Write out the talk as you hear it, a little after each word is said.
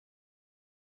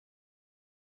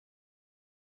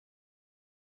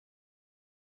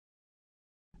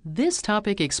This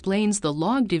topic explains the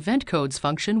logged event codes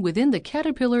function within the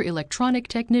Caterpillar Electronic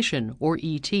Technician, or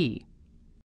ET.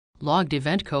 Logged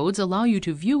event codes allow you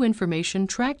to view information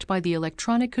tracked by the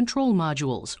Electronic Control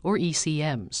Modules, or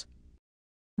ECMs.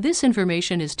 This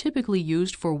information is typically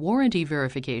used for warranty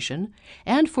verification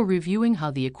and for reviewing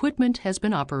how the equipment has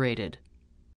been operated.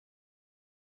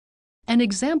 An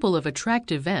example of a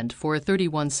tracked event for a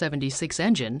 3176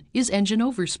 engine is engine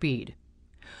overspeed.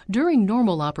 During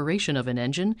normal operation of an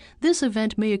engine, this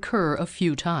event may occur a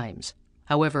few times.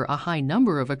 However, a high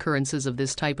number of occurrences of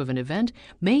this type of an event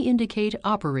may indicate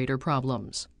operator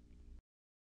problems.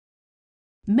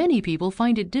 Many people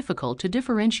find it difficult to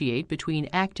differentiate between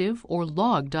active or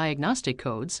logged diagnostic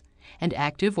codes and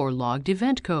active or logged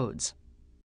event codes.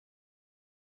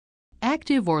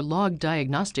 Active or logged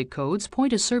diagnostic codes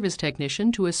point a service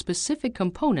technician to a specific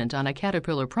component on a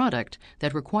Caterpillar product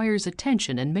that requires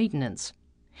attention and maintenance.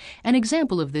 An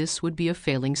example of this would be a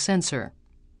failing sensor.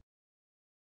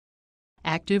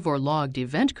 Active or logged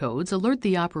event codes alert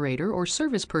the operator or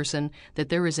service person that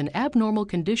there is an abnormal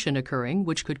condition occurring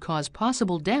which could cause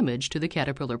possible damage to the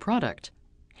Caterpillar product.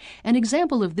 An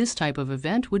example of this type of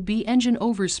event would be engine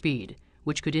overspeed,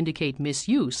 which could indicate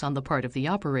misuse on the part of the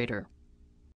operator.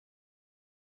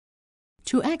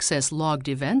 To access logged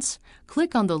events,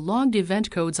 click on the Logged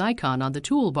Event Codes icon on the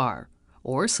toolbar,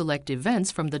 or select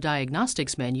Events from the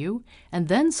Diagnostics menu, and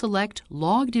then select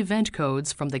Logged Event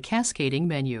Codes from the Cascading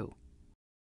menu.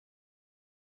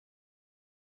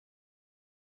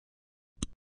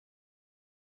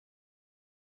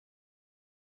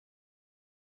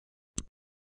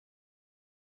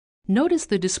 Notice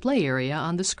the display area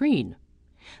on the screen.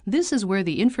 This is where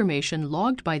the information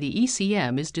logged by the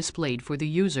ECM is displayed for the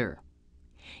user.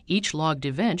 Each logged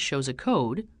event shows a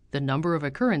code, the number of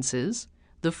occurrences,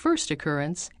 the first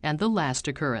occurrence, and the last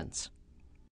occurrence.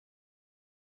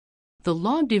 The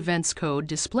Logged Events Code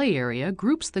display area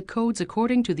groups the codes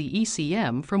according to the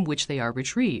ECM from which they are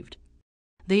retrieved.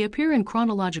 They appear in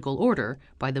chronological order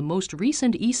by the most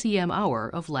recent ECM hour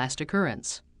of last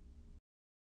occurrence.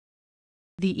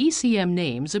 The ECM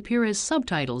names appear as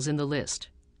subtitles in the list.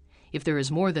 If there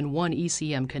is more than one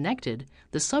ECM connected,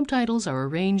 the subtitles are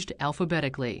arranged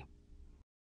alphabetically.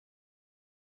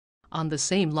 On the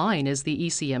same line as the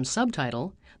ECM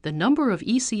subtitle, the number of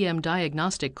ECM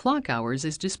diagnostic clock hours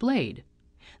is displayed.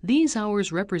 These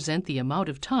hours represent the amount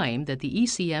of time that the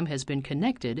ECM has been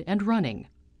connected and running.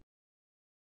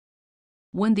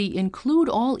 When the Include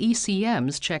All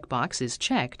ECMs checkbox is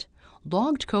checked,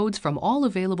 logged codes from all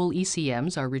available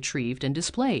ECMs are retrieved and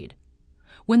displayed.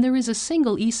 When there is a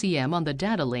single ECM on the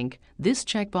data link, this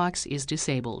checkbox is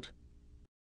disabled.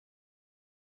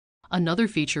 Another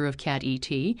feature of CAT-ET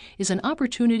is an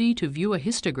opportunity to view a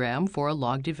histogram for a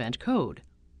logged event code.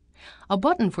 A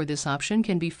button for this option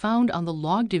can be found on the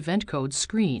Logged Event Code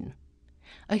screen.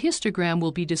 A histogram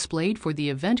will be displayed for the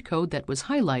event code that was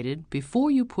highlighted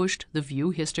before you pushed the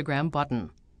View Histogram button.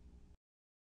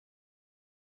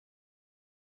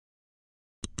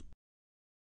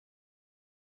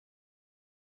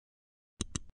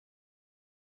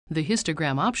 The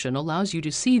histogram option allows you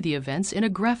to see the events in a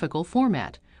graphical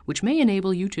format, which may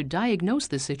enable you to diagnose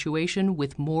the situation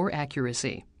with more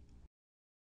accuracy.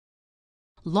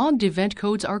 Logged event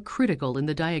codes are critical in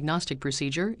the diagnostic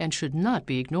procedure and should not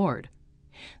be ignored.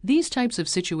 These types of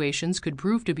situations could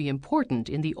prove to be important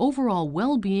in the overall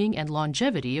well-being and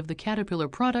longevity of the Caterpillar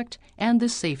product and the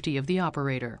safety of the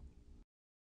operator.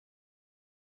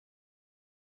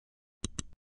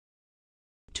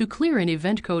 To clear an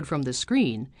event code from the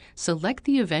screen, select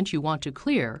the event you want to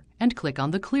clear and click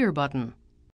on the Clear button.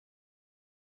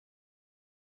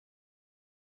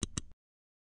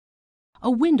 A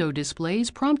window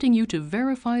displays prompting you to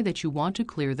verify that you want to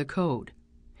clear the code.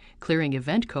 Clearing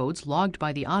event codes logged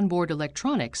by the onboard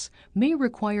electronics may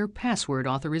require password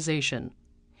authorization.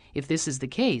 If this is the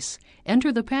case,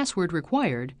 enter the password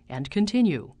required and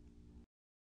continue.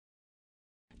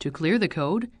 To clear the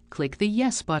code, click the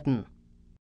Yes button.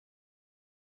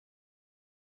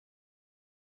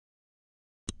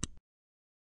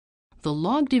 The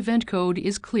logged event code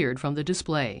is cleared from the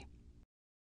display.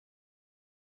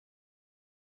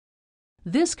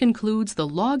 This concludes the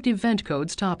Logged Event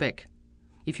Codes topic.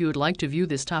 If you would like to view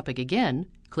this topic again,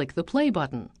 click the Play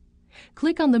button.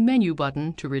 Click on the Menu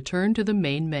button to return to the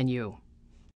main menu.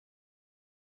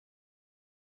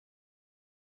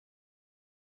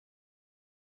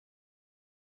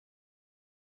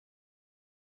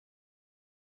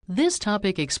 This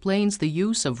topic explains the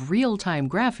use of real-time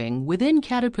graphing within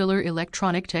Caterpillar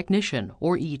Electronic Technician,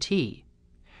 or ET.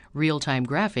 Real-time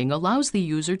graphing allows the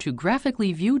user to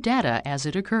graphically view data as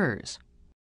it occurs.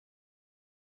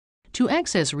 To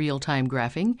access real-time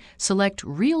graphing, select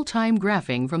Real-Time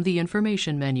Graphing from the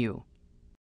Information menu.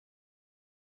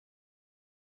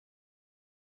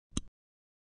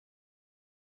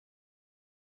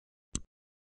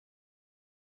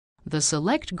 The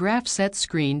Select Graph Set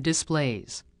screen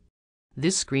displays.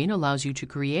 This screen allows you to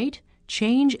create,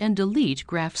 change, and delete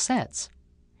graph sets.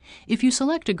 If you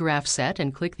select a graph set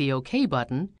and click the OK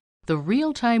button, the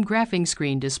Real-Time Graphing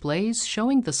screen displays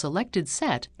showing the selected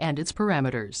set and its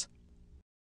parameters.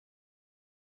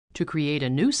 To create a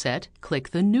new set,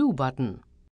 click the New button.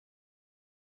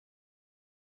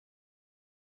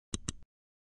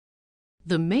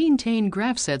 The Maintain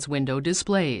Graph Sets window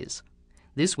displays.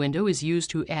 This window is used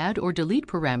to add or delete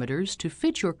parameters to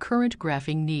fit your current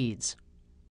graphing needs.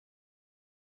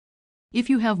 If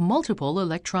you have multiple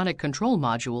electronic control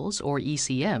modules, or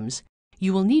ECMs,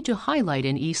 you will need to highlight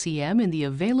an ECM in the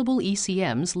Available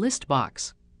ECMs list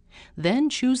box. Then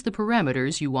choose the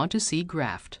parameters you want to see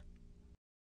graphed.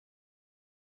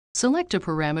 Select a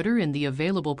parameter in the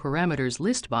Available Parameters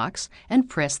list box and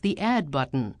press the Add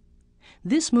button.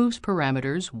 This moves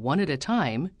parameters one at a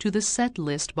time to the Set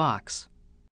List box.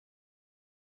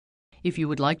 If you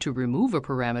would like to remove a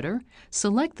parameter,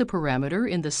 select the parameter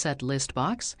in the Set List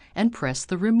box and press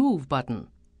the Remove button.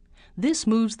 This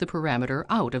moves the parameter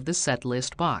out of the Set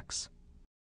List box.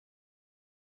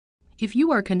 If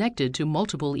you are connected to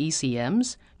multiple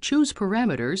ECMs, choose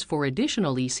parameters for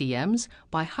additional ECMs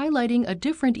by highlighting a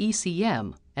different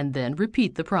ECM and then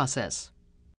repeat the process.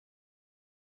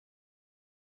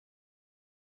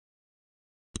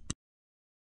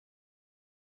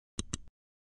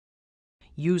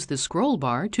 Use the scroll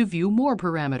bar to view more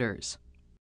parameters.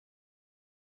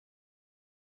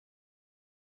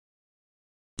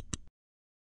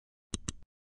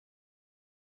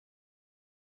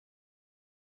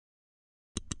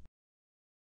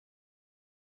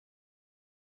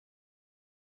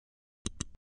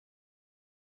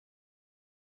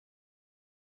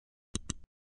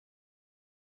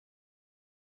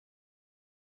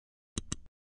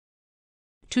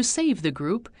 To save the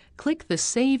group, click the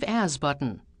Save As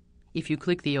button. If you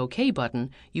click the OK button,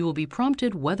 you will be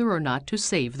prompted whether or not to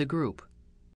save the group.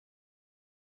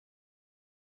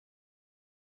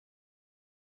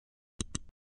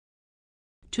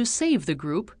 To save the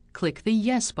group, click the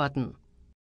Yes button.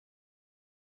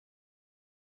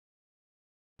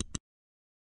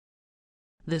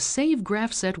 The Save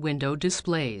Graph Set window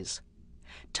displays.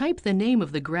 Type the name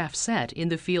of the graph set in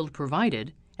the field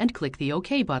provided and click the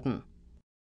OK button.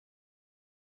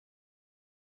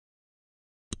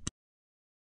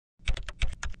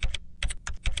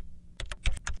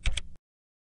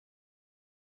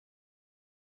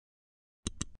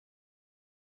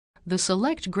 The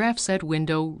Select Graph Set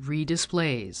window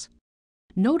redisplays.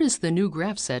 Notice the new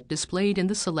graph set displayed in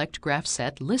the Select Graph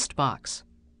Set list box.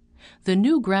 The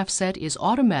new graph set is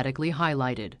automatically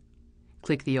highlighted.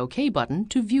 Click the OK button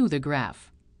to view the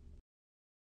graph.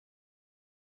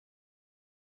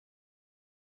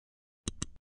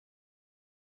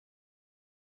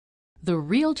 The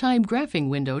Real-Time Graphing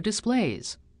window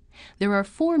displays. There are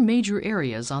 4 major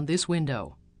areas on this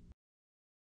window.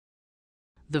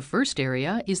 The first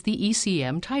area is the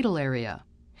ECM title area.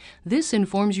 This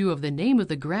informs you of the name of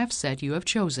the graph set you have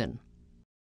chosen.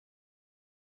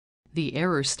 The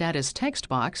Error Status text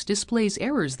box displays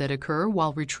errors that occur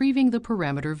while retrieving the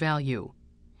parameter value.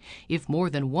 If more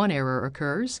than one error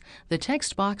occurs, the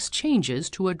text box changes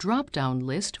to a drop-down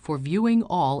list for viewing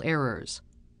all errors.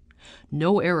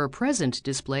 No Error Present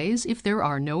displays if there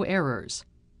are no errors.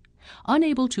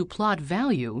 Unable to plot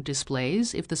value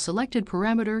displays if the selected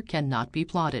parameter cannot be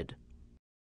plotted.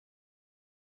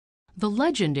 The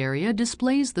Legend area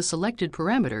displays the selected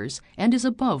parameters and is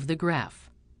above the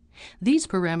graph. These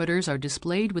parameters are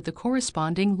displayed with the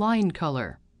corresponding line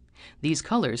color. These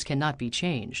colors cannot be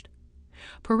changed.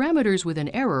 Parameters with an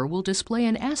error will display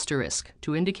an asterisk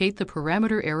to indicate the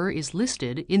parameter error is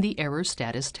listed in the Error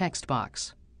Status text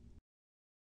box.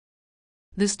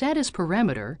 The status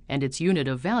parameter and its unit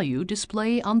of value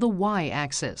display on the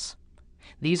y-axis.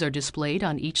 These are displayed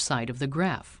on each side of the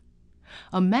graph.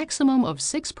 A maximum of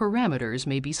 6 parameters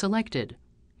may be selected.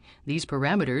 These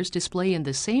parameters display in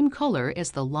the same color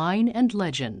as the line and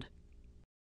legend.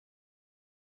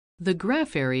 The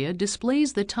graph area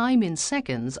displays the time in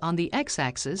seconds on the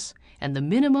x-axis and the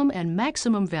minimum and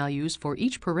maximum values for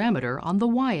each parameter on the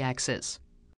y-axis.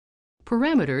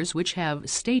 Parameters which have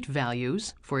state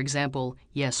values, for example,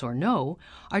 yes or no,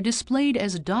 are displayed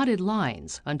as dotted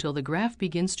lines until the graph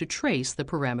begins to trace the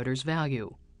parameter's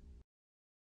value.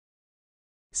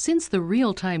 Since the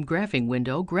real-time graphing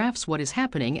window graphs what is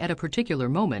happening at a particular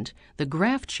moment, the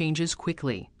graph changes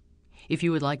quickly. If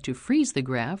you would like to freeze the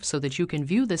graph so that you can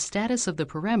view the status of the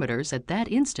parameters at that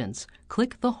instance,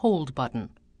 click the Hold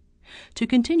button. To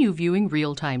continue viewing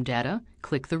real-time data,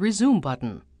 click the Resume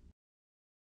button.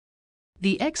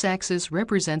 The x-axis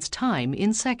represents time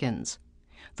in seconds.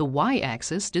 The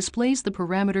y-axis displays the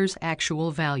parameters'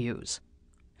 actual values.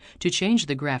 To change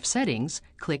the graph settings,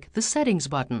 click the Settings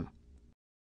button.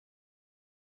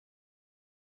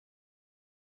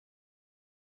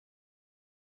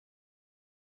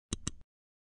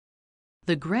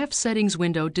 The Graph Settings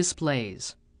window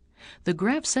displays. The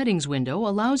Graph Settings window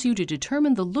allows you to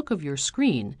determine the look of your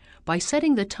screen by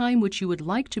setting the time which you would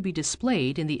like to be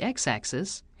displayed in the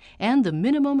x-axis and the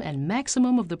minimum and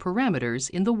maximum of the parameters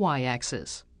in the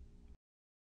y-axis.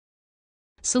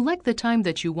 Select the time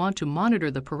that you want to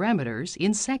monitor the parameters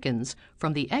in seconds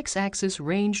from the x-axis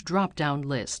range drop-down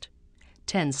list.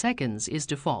 10 seconds is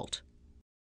default.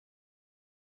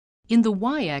 In the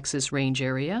y-axis range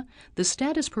area, the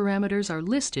status parameters are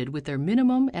listed with their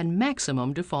minimum and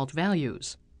maximum default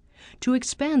values. To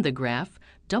expand the graph,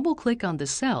 double-click on the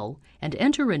cell and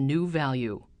enter a new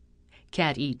value.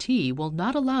 CAT-ET will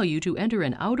not allow you to enter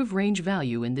an out-of-range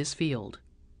value in this field.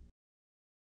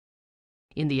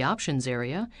 In the Options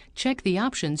area, check the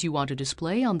options you want to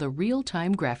display on the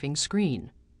real-time graphing screen.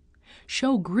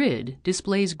 Show Grid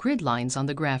displays grid lines on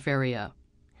the graph area.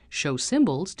 Show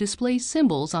Symbols displays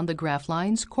symbols on the graph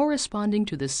lines corresponding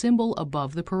to the symbol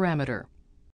above the parameter.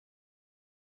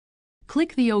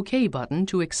 Click the OK button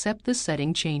to accept the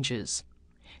setting changes.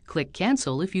 Click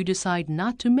Cancel if you decide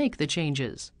not to make the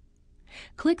changes.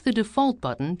 Click the Default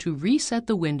button to reset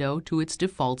the window to its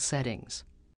default settings.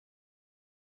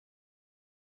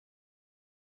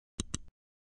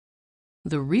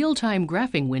 The real-time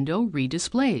graphing window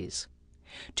redisplays.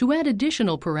 To add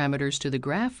additional parameters to the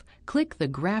graph, click the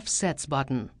Graph Sets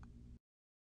button.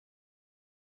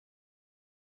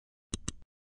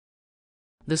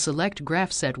 The Select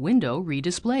Graph Set window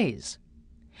redisplays.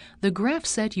 The graph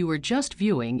set you were just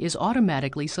viewing is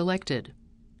automatically selected.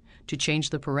 To change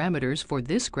the parameters for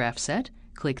this graph set,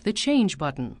 click the Change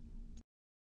button.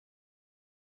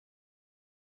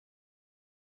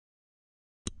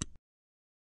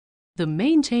 The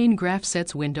Maintain Graph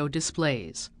Sets window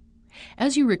displays.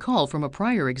 As you recall from a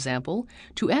prior example,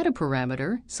 to add a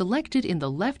parameter, select it in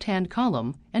the left-hand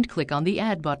column and click on the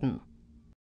Add button.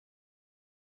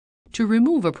 To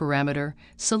remove a parameter,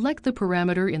 select the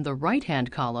parameter in the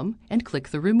right-hand column and click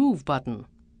the Remove button.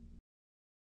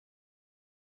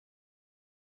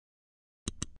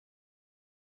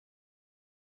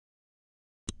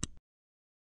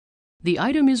 The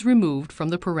item is removed from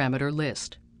the parameter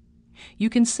list. You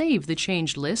can save the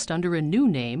changed list under a new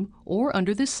name or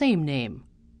under the same name.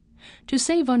 To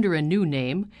save under a new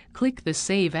name, click the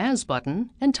Save As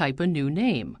button and type a new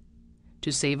name.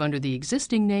 To save under the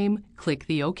existing name, click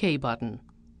the OK button.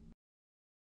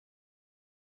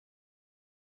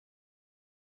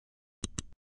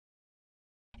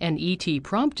 An ET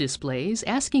prompt displays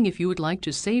asking if you would like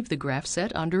to save the graph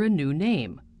set under a new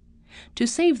name. To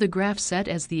save the graph set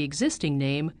as the existing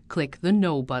name, click the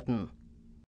No button.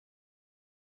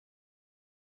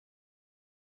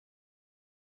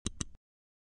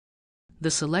 The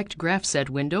Select Graph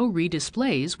Set window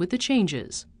redisplays with the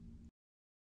changes.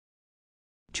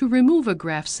 To remove a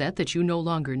graph set that you no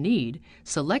longer need,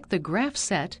 select the graph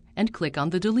set and click on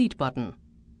the Delete button.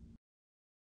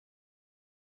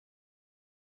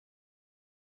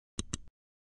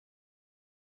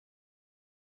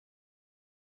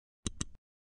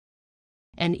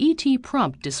 An ET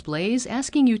prompt displays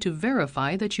asking you to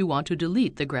verify that you want to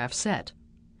delete the graph set.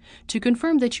 To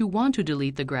confirm that you want to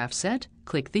delete the graph set,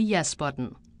 click the Yes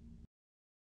button.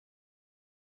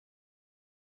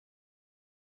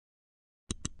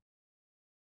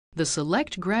 The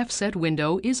Select Graph Set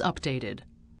window is updated.